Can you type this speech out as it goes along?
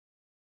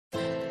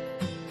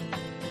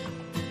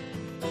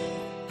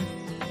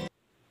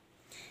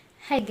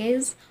Hi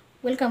guys,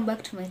 welcome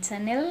back to my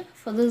channel.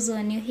 For those who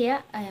are new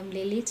here, I am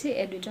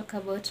Leleti and we talk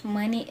about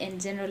money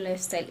and general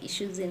lifestyle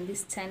issues in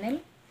this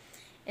channel.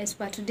 As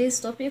per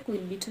today's topic,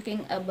 we'll be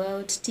talking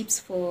about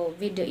tips for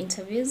video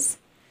interviews.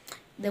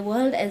 The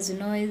world as you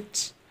know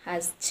it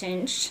has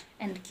changed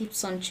and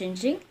keeps on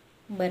changing,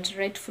 but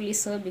rightfully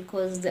so,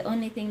 because the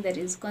only thing that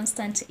is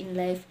constant in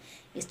life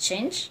is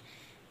change.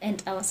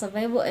 And our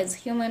survival as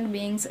human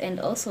beings and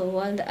also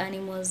wild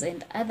animals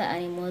and other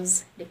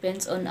animals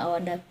depends on our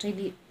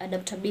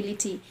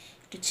adaptability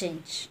to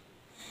change.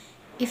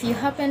 If you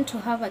happen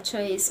to have a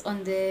choice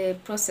on the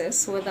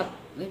process, whether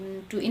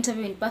to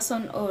interview in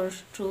person or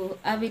to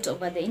have it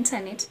over the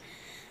internet,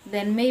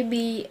 then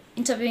maybe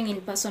interviewing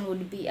in person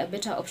would be a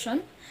better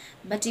option.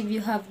 But if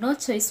you have no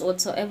choice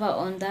whatsoever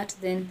on that,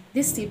 then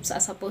these tips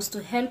are supposed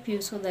to help you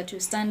so that you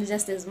stand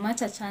just as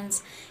much a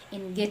chance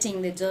in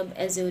getting the job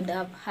as you would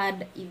have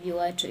had if you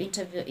were to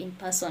interview in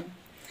person.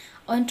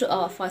 On to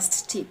our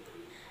first tip.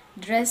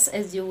 Dress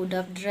as you would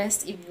have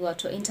dressed if you were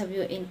to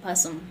interview in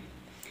person.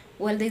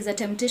 Well, there's a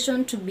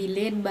temptation to be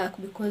laid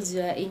back because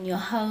you are in your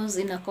house,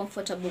 in a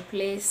comfortable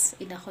place,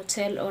 in a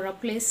hotel or a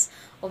place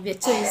of your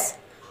choice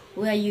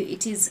where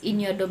it is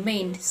in your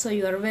domain, so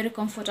you are very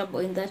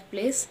comfortable in that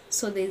place.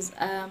 So there's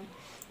a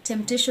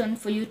temptation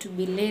for you to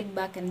be laid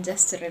back and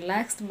just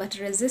relaxed, but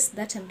resist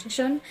that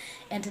temptation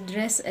and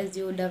dress as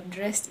you would have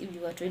dressed if you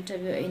were to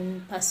interview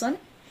in person.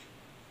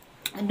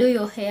 And do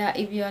your hair.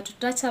 If you are to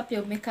touch up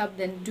your makeup,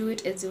 then do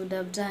it as you would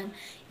have done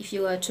if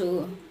you were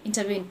to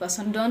interview in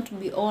person.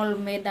 Don't be all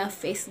made up,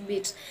 face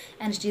beat,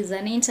 and it is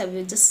an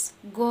interview. Just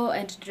go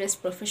and dress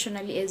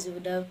professionally as you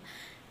would have.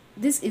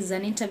 This is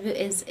an interview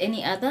as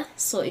any other,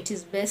 so it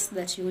is best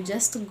that you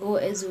just go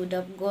as you would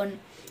have gone.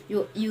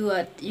 You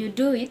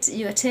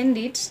attend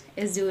it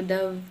as you would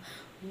have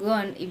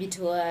gone if it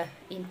were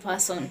in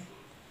person.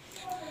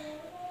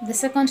 The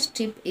second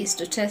tip is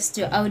to test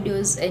your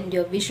audios and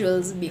your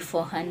visuals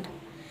beforehand.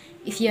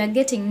 If you are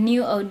getting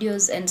new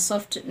audios and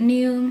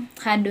new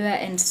hardware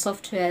and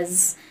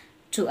softwares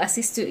to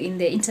assist you in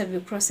the interview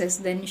process,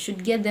 then you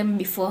should get them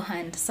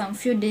beforehand, some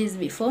few days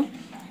before,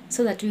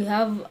 so that you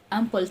have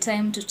ample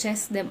time to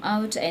test them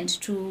out and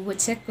to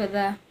check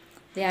whether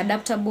they are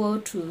adaptable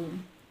to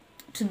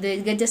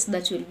the gadgets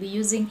that you'll be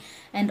using,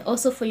 and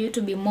also for you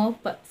to be more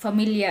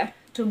familiar,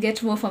 to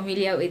get more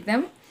familiar with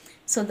them,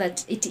 so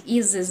that it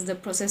eases the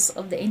process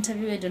of the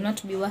interview and do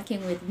not be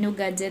working with new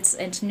gadgets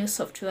and new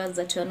softwares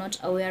that you're not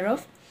aware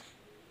of.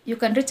 You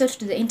can reach out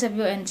to the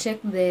interviewer and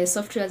check the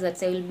softwares that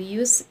they will be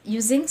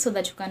using, so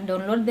that you can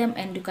download them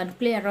and you can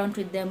play around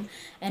with them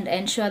and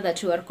ensure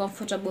that you are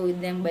comfortable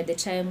with them by the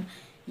time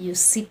you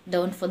sit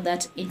down for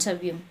that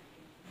interview.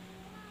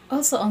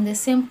 Also, on the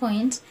same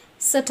point,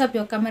 set up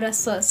your camera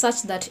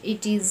such that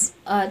it is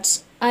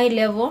at eye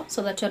level,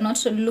 so that you're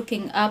not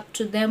looking up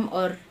to them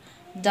or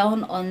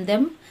down on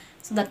them,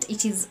 so that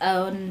it is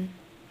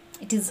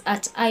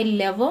at eye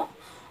level.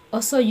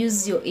 Also,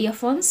 use your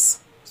earphones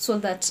so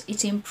that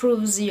it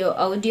improves your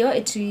audio.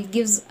 It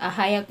gives a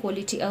higher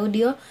quality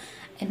audio,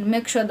 and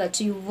make sure that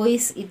your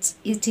voice it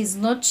is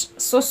not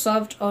so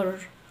soft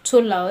or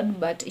too loud,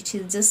 but it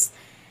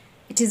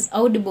is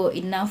audible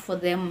enough for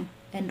them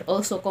and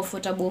also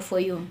comfortable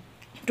for you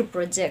to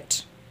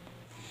project.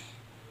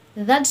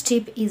 The third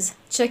tip is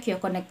check your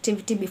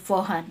connectivity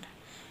beforehand.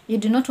 You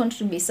do not want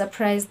to be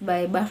surprised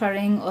by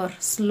buffering or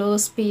slow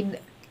speed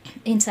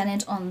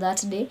internet on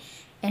that day.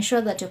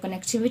 Ensure that your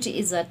connectivity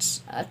is at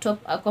a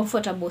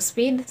comfortable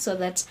speed, so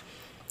that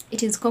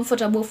it is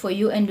comfortable for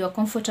you and you're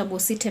comfortable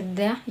seated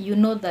there. You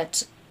know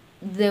that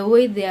the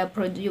way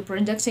you're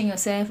projecting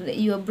yourself,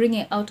 you're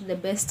bringing out the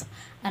best,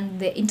 and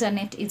the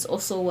internet is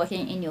also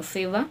working in your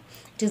favor.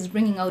 It is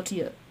bringing out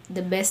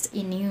the best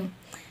in you.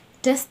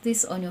 Test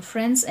this on your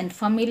friends and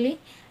family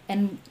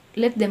and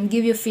let them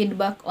give you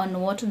feedback on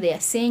what they are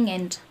saying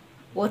and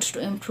what to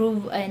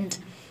improve, and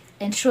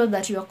ensure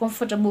that you are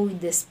comfortable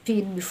with the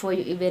speed before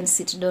you even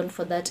sit down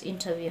for that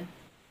interview.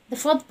 The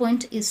fourth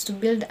point is to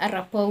build a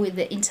rapport with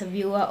the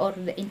interviewer or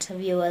the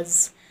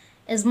interviewers.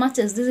 As much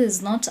as this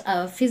is not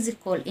a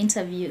physical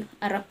interview,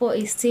 a rapport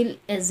is still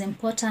as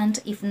important,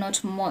 if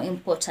not more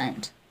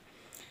important.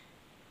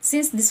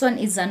 Since this one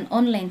is an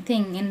online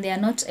thing and they are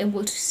not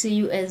able to see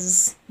you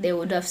as they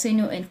would have seen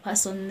you in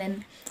person,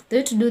 then the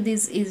way to do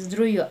this is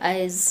through your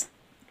eyes.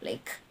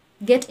 Like,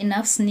 get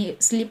enough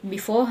sleep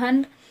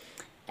beforehand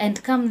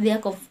and come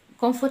there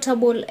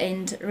comfortable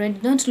and ready.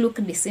 Don't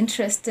look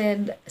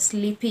disinterested,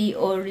 sleepy,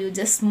 or you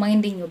just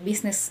minding your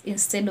business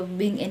instead of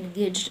being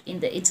engaged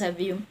in the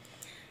interview.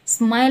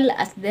 Smile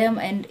at them,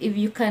 and if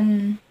you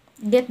can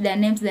get their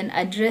names, then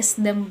address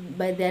them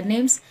by their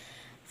names.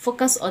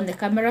 Focus on the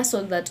camera,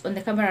 so that on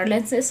the camera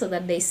lenses, so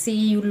that they see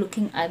you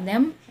looking at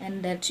them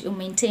and that you're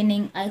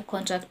maintaining eye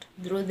contact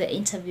through the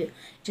interview.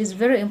 It is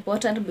very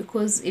important,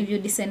 because if you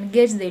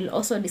disengage, they'll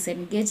also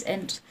disengage,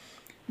 and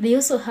they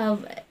also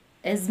have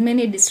as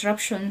many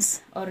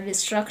disruptions or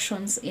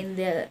distractions in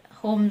their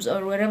homes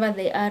or wherever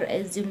they are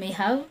as you may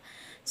have.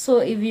 So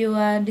if you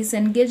are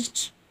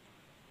disengaged,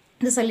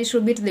 just a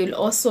little bit, they will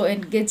also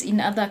engage in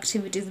other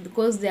activities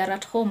because they are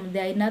at home, they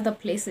are in other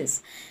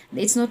places.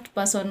 It's not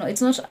personal,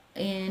 it's not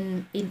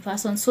in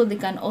person, so they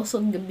can also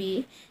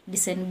be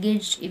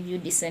disengaged if you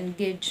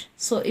disengage.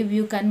 So if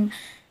you can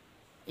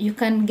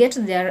get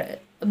their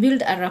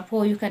build a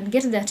rapport, you can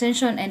get their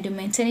attention and you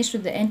maintain it to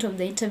the end of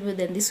the interview,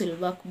 then this will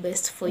work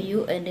best for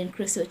you and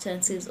increase your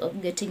chances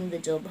of getting the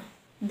job.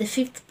 The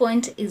fifth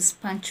point is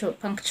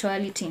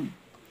punctuality.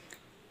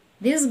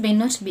 This may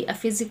not be a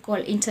physical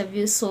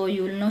interview, so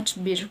you will not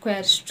be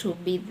required to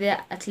be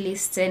there at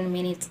least 10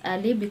 minutes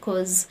early,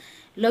 because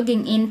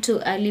logging in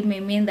too early may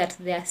mean that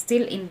they are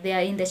still in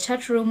the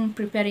chat room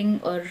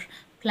preparing or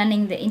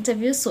planning the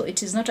interview. So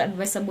it is not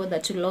advisable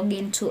that you log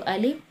in too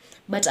early,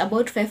 but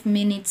about 5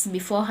 minutes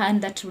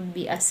beforehand, that would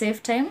be a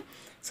safe time,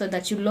 so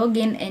that you log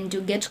in and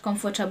you get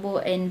comfortable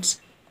and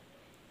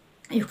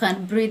you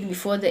can breathe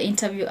before the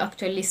interview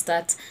actually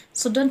starts.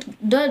 So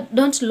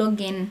don't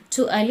log in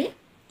too early.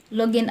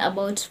 Log in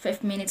about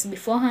 5 minutes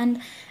beforehand,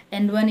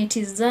 and when it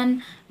is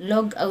done,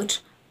 log out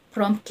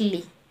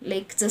promptly.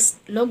 Like,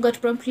 just log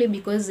out promptly,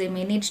 because they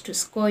may need to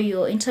score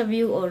your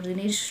interview or they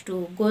need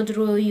to go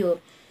through your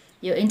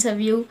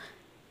interview.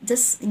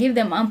 Just give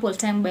them ample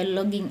time by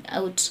logging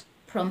out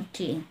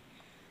promptly.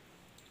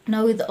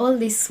 Now, with all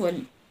this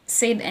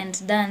said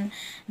and done,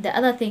 the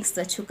other things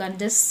that you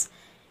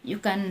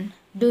can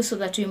do so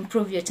that you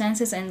improve your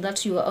chances and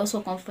that you are also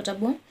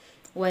comfortable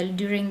while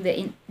doing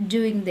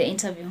the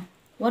interview.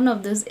 One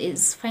of those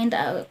is find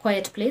a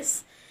quiet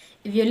place.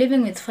 If you're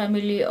living with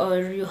family or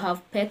you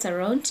have pets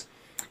around,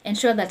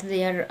 ensure that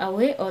they are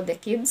away, or the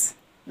kids,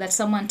 that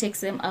someone takes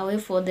them away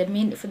for the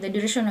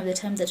duration of the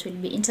time that we'll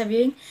be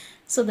interviewing,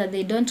 so that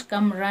they don't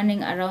come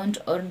running around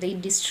or they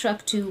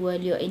distract you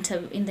while you're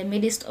in the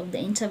midst of the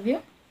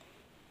interview.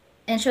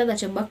 Ensure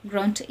that your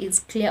background is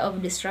clear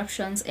of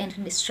disruptions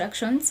and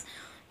distractions.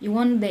 You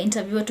want the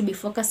interviewer to be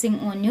focusing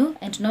on you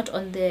and not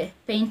on the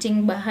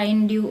painting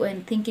behind you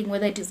and thinking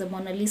whether it is a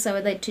Mona Lisa,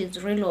 whether it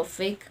is real or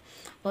fake,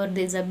 or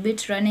there's a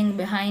bit running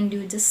behind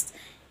you. Just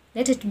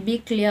let it be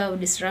clear of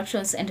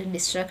disruptions and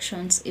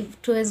distractions.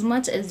 If to as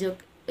much as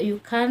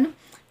you can,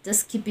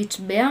 just keep it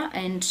bare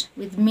and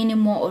with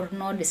minimal or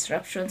no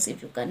disruptions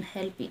if you can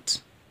help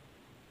it.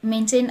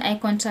 Maintain eye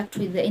contact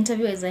with the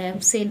interviewer, as I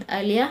have said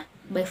earlier,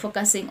 by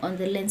focusing on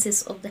the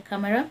lenses of the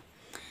camera.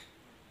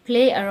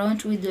 Play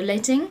around with the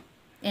lighting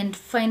and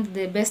find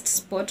the best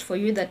spot for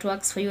you that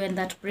works for you and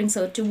that brings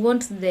out. You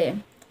want the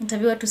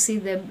interviewer to see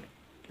the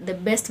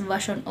best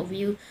version of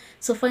you,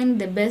 so find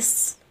the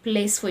best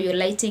place for your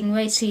lighting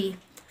where it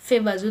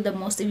favors you the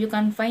most. If you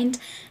can find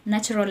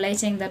natural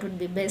lighting, that would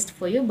be best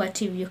for you,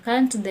 but if you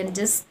can't, then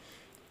just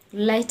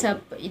light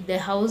up the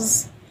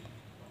house,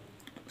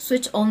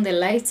 switch on the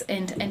lights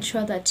and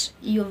ensure that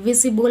you're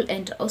visible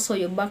and also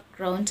your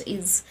background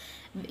is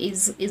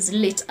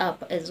lit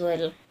up as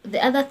well.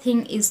 The other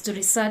thing is to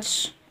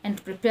research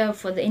and prepare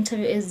for the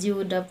interview as you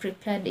would have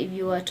prepared if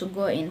you were to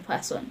go in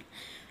person.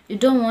 You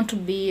don't want to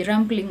be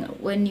rambling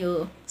when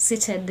you're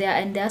seated there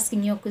and they're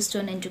asking you a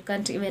question and you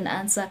can't even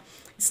answer.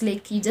 It's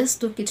like you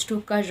just took it too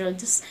casual.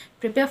 Just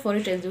prepare for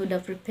it as you would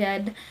have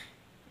prepared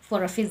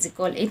for a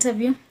physical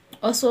interview.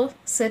 Also,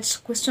 set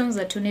questions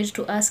that you need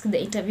to ask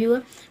the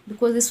interviewer,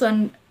 because this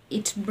one,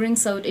 it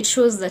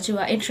shows that you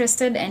are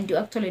interested and you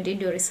actually did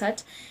your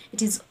research.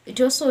 It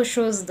also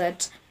shows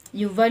that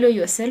you value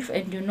yourself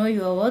and you know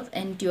your worth,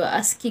 and you are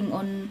asking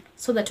on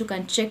so that you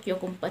can check your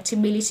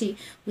compatibility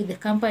with the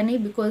company,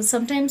 because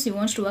sometimes you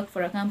want to work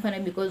for a company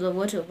because of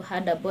what you've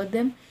heard about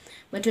them,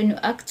 but when you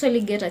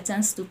actually get a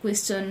chance to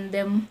question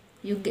them,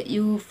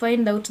 you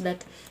find out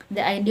that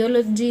the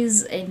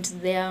ideologies and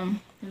their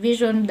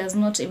vision does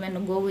not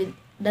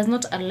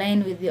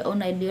align with your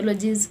own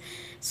ideologies,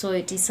 so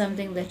it is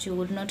something that you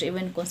would not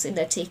even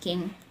consider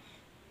taking.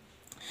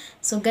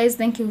 So guys,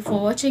 thank you for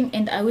watching,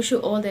 and I wish you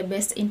all the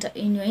best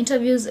in your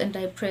interviews, and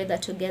I pray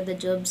that you get the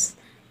jobs.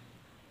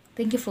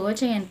 Thank you for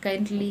watching and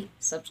kindly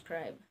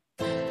subscribe.